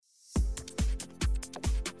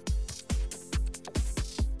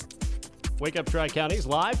Wake Up Tri-County is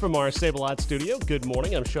live from our Save-A-Lot studio. Good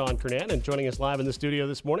morning, I'm Sean Kernan, and joining us live in the studio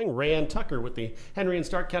this morning, Rayanne Tucker with the Henry and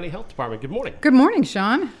Stark County Health Department. Good morning. Good morning,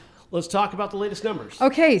 Sean. Let's talk about the latest numbers.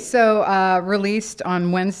 Okay, so released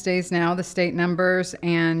on Wednesdays now, the state numbers.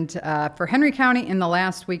 And for Henry County, in the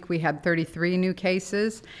last week, we had 33 new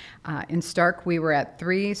cases. In Stark, we were at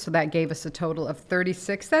 3, so that gave us a total of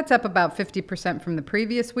 36. That's up about 50% from the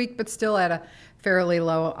previous week, but still at a fairly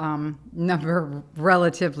low number,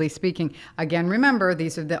 relatively speaking. Again, remember,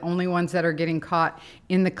 these are the only ones that are getting caught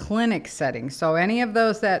in the clinic setting. So any of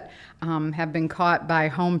those that have been caught by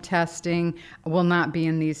home testing will not be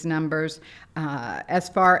in these numbers. As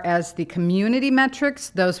far as the community metrics,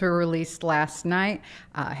 those were released last night.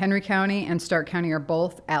 Henry County and Stark County are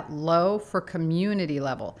both at low for community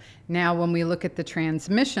level. Now, when we look at the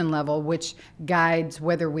transmission level, which guides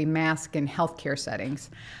whether we mask in healthcare settings,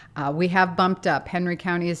 we have bumped up. Henry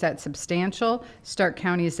County is at substantial, Stark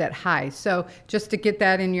County is at high. So just to get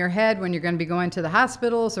that in your head, when you're going to be going to the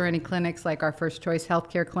hospitals or any clinics like our First Choice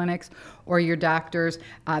Healthcare clinics or your doctors,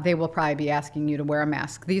 they will probably be asking you to wear a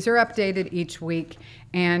mask. These are updated each week,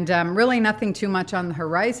 and really nothing too much on the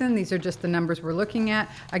horizon. These are just the numbers we're looking at.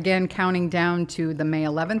 Again, counting down to the May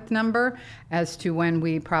 11th number as to when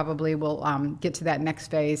we probably will get to that next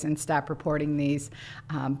phase and stop reporting these.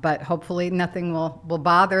 But hopefully nothing will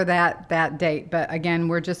bother that date. But again,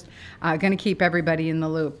 we're just going to keep everybody in the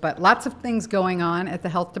loop. But lots of things going on at the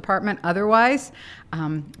health department otherwise.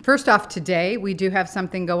 First off, today we do have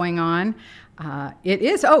something going on.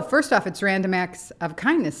 First off, it's Random Acts of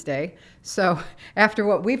Kindness Day. So after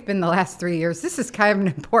what we've been the last 3 years, this is kind of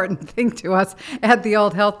an important thing to us at the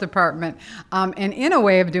old health department. And in a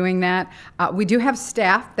way of doing that, we do have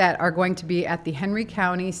staff that are going to be at the Henry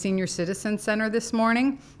County Senior Citizen Center this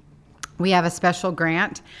morning. We have a special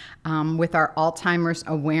grant with our Alzheimer's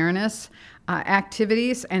awareness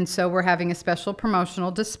activities, and so we're having a special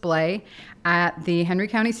promotional display at the Henry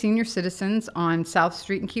County Senior Citizens on South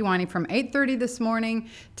Street in Kewanee from 8:30 this morning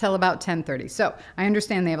till about 10:30. So I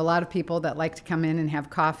understand they have a lot of people that like to come in and have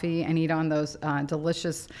coffee and eat on those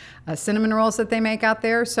delicious cinnamon rolls that they make out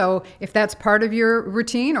there. So if that's part of your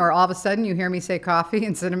routine, or all of a sudden you hear me say coffee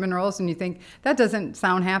and cinnamon rolls and you think that doesn't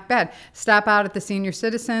sound half bad, stop out at the Senior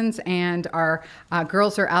Citizens, and our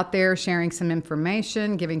girls are out there sharing some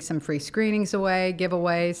information, giving some free screenings away,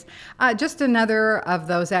 giveaways, just another of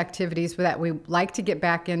those activities that we like to get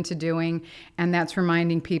back into doing, and that's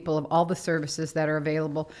reminding people of all the services that are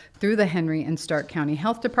available through the Henry and Stark County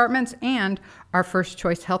Health Departments and our First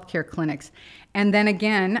Choice Healthcare clinics. And then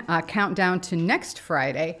again, countdown to next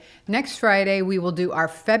Friday. Next Friday, we will do our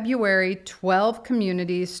February 12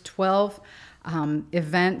 communities, 12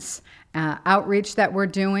 events, outreach that we're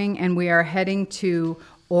doing, and we are heading to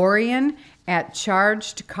Orion at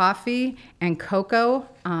Charged Coffee and Cocoa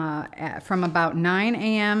from about 9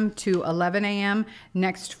 a.m. to 11 a.m.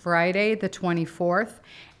 next Friday, the 24th.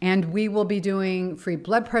 And we will be doing free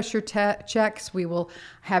blood pressure checks. We will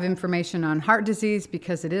have information on heart disease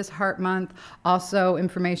because it is Heart Month. Also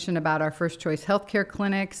information about our First Choice Healthcare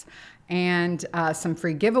clinics, and some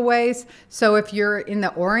free giveaways. So if you're in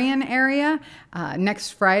the Orion area,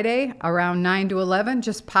 next Friday around 9 to 11,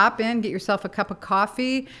 just pop in, get yourself a cup of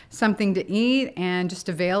coffee, something to eat, and just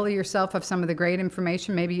avail yourself of some of the great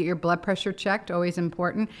information. Maybe get your blood pressure checked, always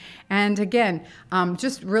important. And again,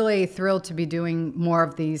 just really thrilled to be doing more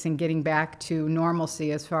of these and getting back to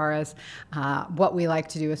normalcy as far as what we like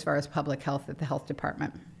to do as far as public health at the health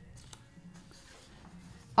department.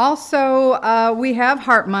 Also, we have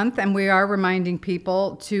Heart Month, and we are reminding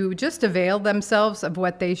people to just avail themselves of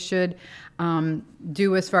what they should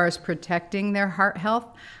do as far as protecting their heart health.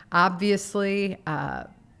 Obviously,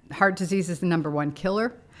 heart disease is the number one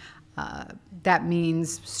killer. That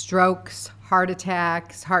means strokes, heart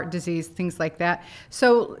attacks, heart disease, things like that.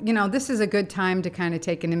 So, this is a good time to kind of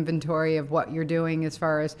take an inventory of what you're doing as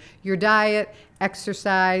far as your diet,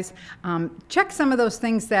 exercise. Check some of those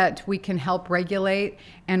things that we can help regulate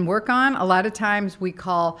and work on. A lot of times we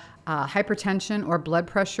call hypertension or blood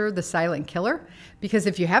pressure the silent killer, because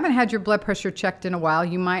if you haven't had your blood pressure checked in a while,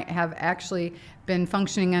 you might have actually been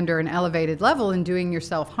functioning under an elevated level and doing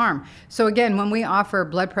yourself harm. So again, when we offer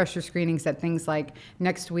blood pressure screenings at things like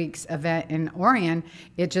next week's event in Orion,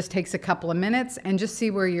 it just takes a couple of minutes and just see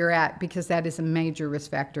where you're at, because that is a major risk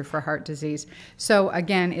factor for heart disease. So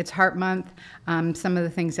again, it's Heart Month. Some of the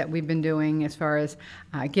things that we've been doing as far as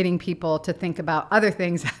getting people to think about other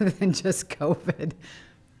things other than just COVID.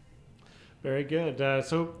 Very good.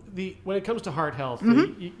 So when it comes to heart health,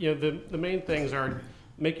 the main things are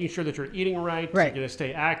making sure that you're eating right, Right. you're going to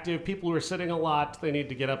stay active. People who are sitting a lot, they need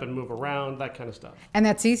to get up and move around, that kind of stuff. And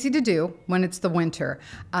that's easy to do when it's the winter.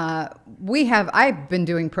 I've been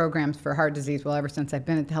doing programs for heart disease, ever since I've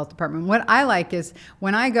been at the health department. What I like is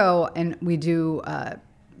when I go and we do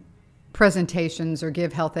presentations or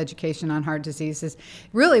give health education on heart disease, is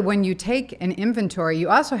really when you take an inventory, you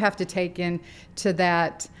also have to take into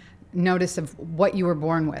that notice of what you were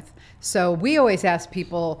born with. So we always ask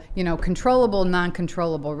people, controllable,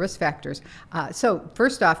 non-controllable risk factors. So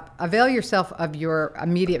first off, avail yourself of your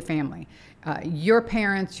immediate family. Your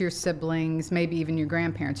parents, your siblings, maybe even your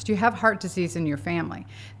grandparents. Do you have heart disease in your family?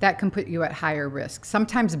 That can put you at higher risk.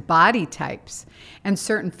 Sometimes body types and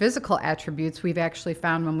certain physical attributes we've actually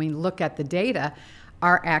found when we look at the data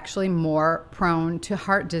are actually more prone to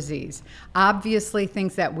heart disease. Obviously,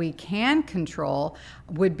 things that we can control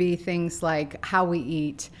would be things like how we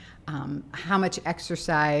eat, how much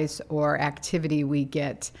exercise or activity we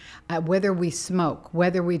get, whether we smoke,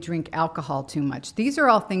 whether we drink alcohol too much. These are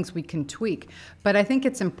all things we can tweak. But I think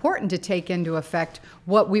it's important to take into effect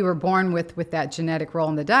what we were born with that genetic roll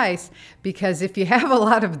in the dice, because if you have a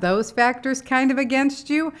lot of those factors kind of against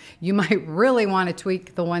you, you might really want to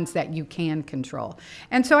tweak the ones that you can control.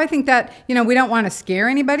 And so I think that, we don't want to scare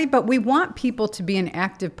anybody, but we want people to be an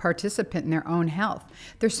active participant in their own health.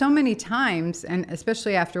 There's so many times, and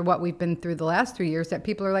especially after what we've been through the last 3 years, that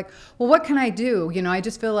people are like, well, what can I do? I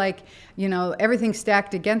just feel like, everything's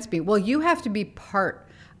stacked against me. Well, you have to be part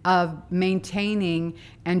of maintaining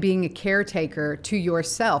and being a caretaker to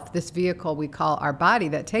yourself, this vehicle we call our body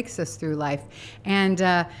that takes us through life.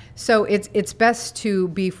 And so it's best to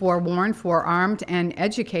be forewarned, forearmed, and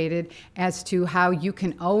educated as to how you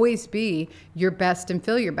can always be your best and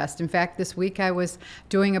feel your best. In fact, this week I was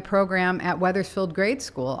doing a program at Wethersfield Grade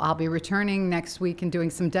School. I'll be returning next week and doing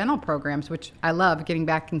some dental programs, which I love, getting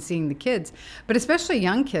back and seeing the kids. But especially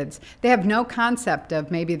young kids, they have no concept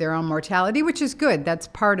of maybe their own mortality, which is good. That's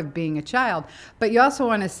part of being a child. But you also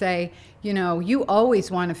want to say, you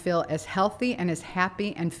always want to feel as healthy and as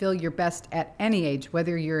happy and feel your best at any age,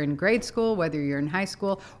 whether you're in grade school, whether you're in high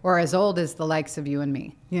school, or as old as the likes of you and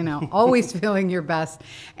me, always feeling your best.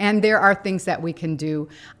 And there are things that we can do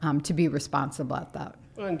to be responsible at that.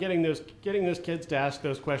 And getting those kids to ask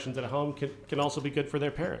those questions at home can also be good for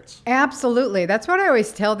their parents. Absolutely. That's what I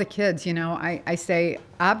always tell the kids. I say,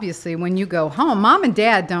 obviously, when you go home, mom and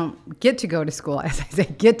dad don't get to go to school. As I say,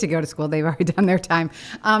 get to go to school. They've already done their time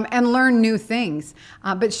and learn new things.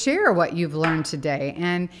 But share what you've learned today.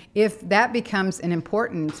 And if that becomes an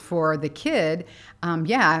importance for the kid,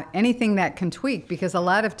 anything that can tweak, because a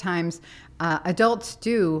lot of times adults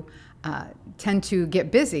do tend to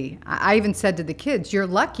get busy. I even said to the kids, you're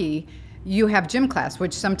lucky you have gym class,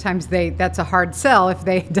 which sometimes that's a hard sell if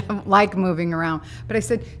they don't like moving around. But I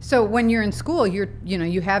said, so when you're in school,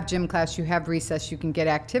 you have gym class, you have recess, you can get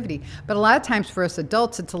activity. But a lot of times for us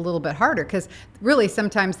adults, it's a little bit harder, because really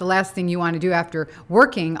sometimes the last thing you want to do after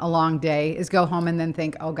working a long day is go home and then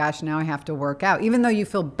think, oh gosh, now I have to work out. Even though you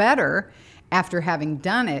feel better after having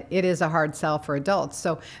done it, it is a hard sell for adults.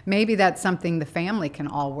 So maybe that's something the family can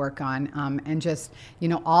all work on, and just,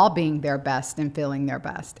 all being their best and feeling their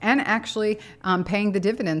best, and actually paying the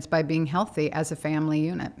dividends by being healthy as a family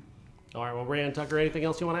unit. All right, well, Rayanne Tucker, anything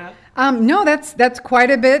else you want to add? No, that's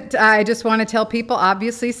quite a bit. I just want to tell people,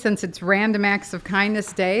 obviously, since it's Random Acts of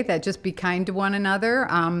Kindness Day, that just be kind to one another.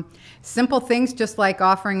 Simple things just like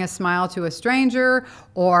offering a smile to a stranger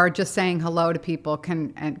or just saying hello to people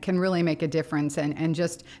can really make a difference and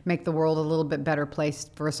just make the world a little bit better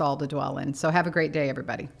place for us all to dwell in. So have a great day,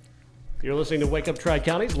 everybody. You're listening to Wake Up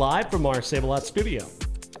Tri-Counties live from our Save-A-Lot studio.